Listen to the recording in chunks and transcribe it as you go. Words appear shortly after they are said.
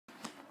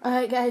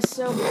Alright guys,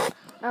 so,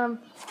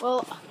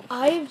 well,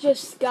 I've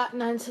just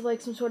gotten onto like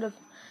some sort of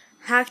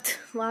hacked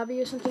lobby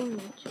or something.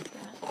 Let me check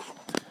that.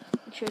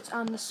 Make sure it's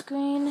on the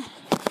screen.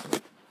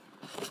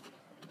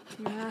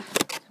 Yeah,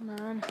 come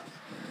on.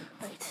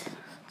 Right,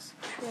 let's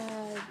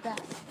try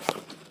that.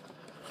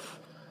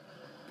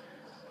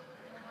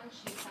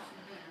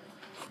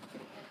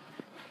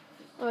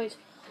 Alright,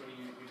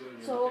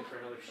 so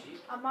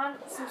I'm on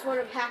some sort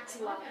of hacked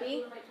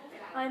lobby.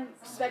 I'm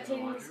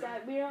spectating this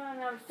guy. We're on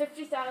around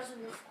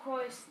 50,000, of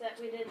course, that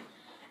we didn't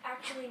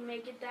actually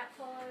make it that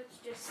far. It's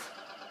just,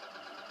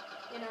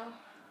 you know,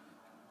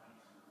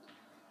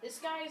 this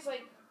guy is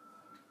like,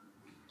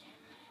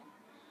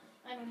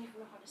 I don't even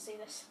know how to say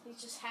this.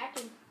 He's just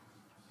hacking.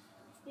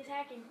 He's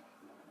hacking.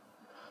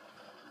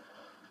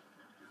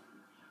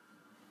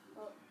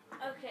 Oh,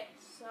 okay,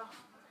 so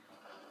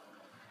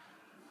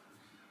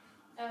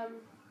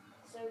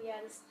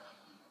yeah,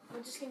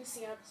 we're just gonna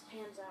see how this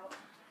pans out.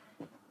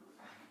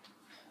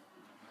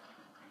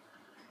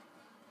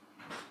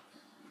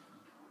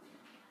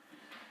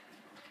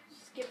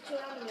 Skip to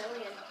around 1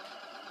 million.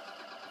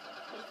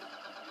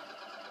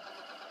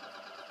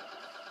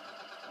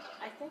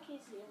 I think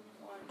he's the only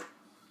one.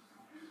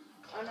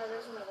 Oh no,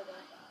 there's another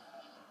guy.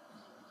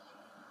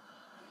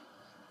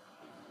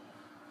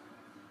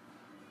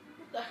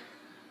 What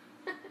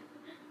the?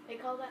 They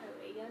call that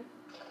a ray gun?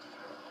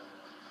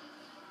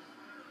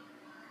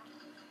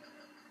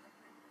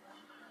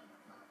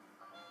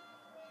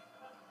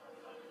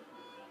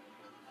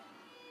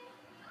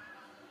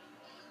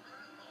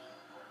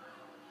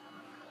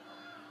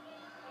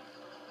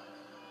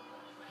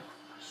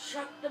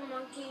 Shut the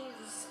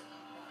monkeys.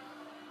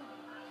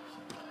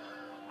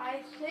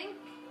 I think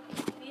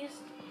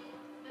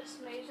this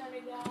Maze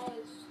Hunter guy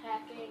is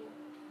hacking.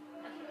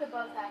 I think they're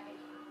both hacking,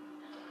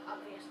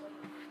 obviously.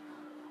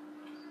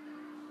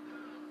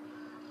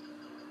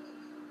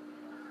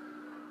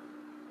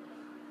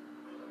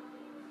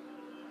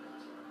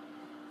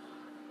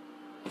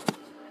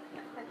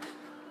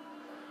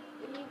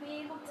 Will you be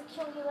able to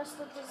kill the rest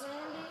of the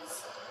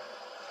zombies?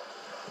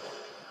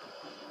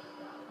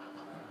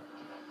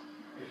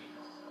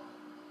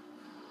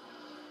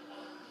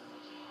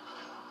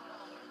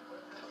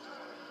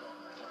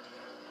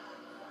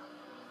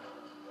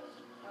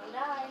 Don't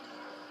die.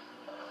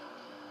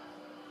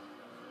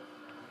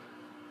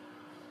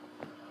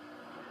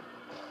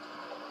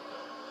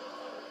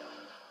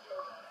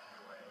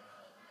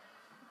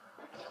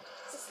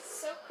 This is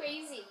so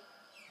crazy.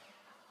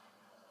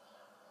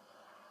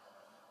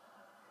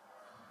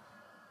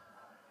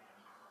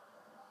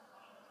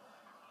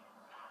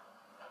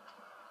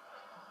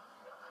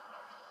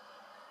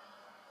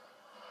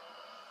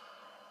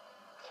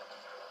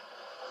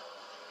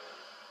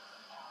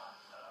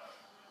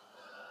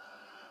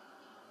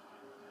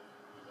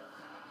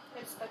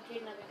 I'm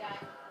spectating another guy.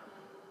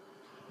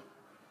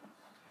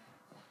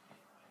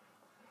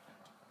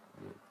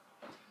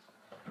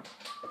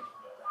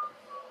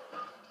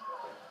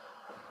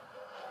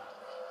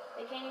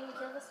 They can't even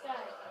kill this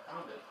guy.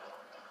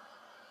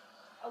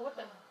 Oh, what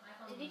the?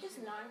 Did he just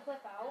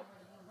non-clip out?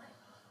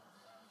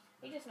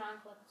 He just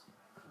non-clipped.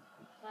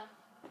 Huh?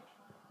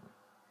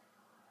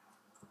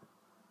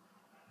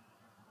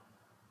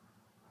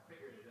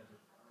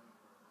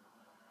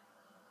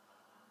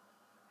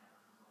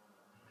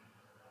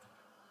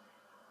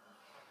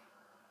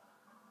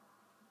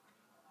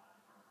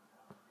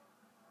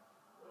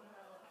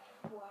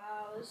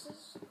 Wow, this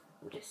is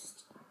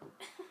just...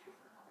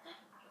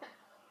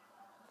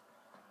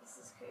 this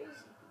is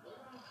crazy.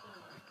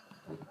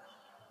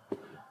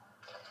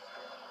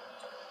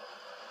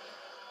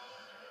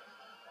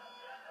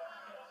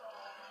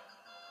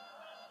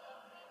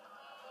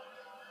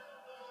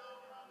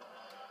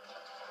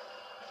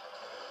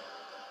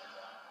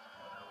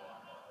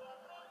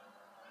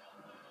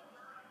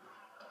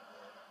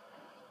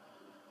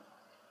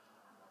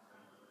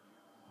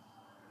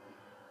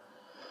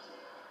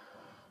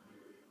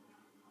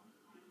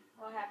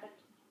 What happened?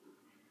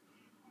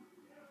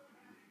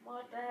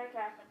 What the heck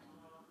happened?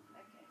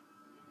 Okay.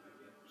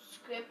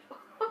 Script.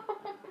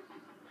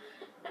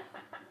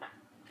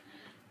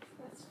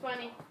 That's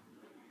funny.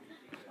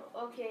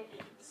 Okay,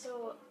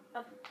 so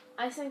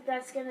I think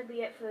that's gonna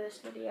be it for this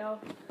video.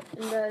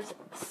 And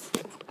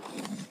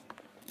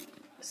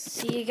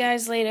see you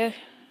guys later.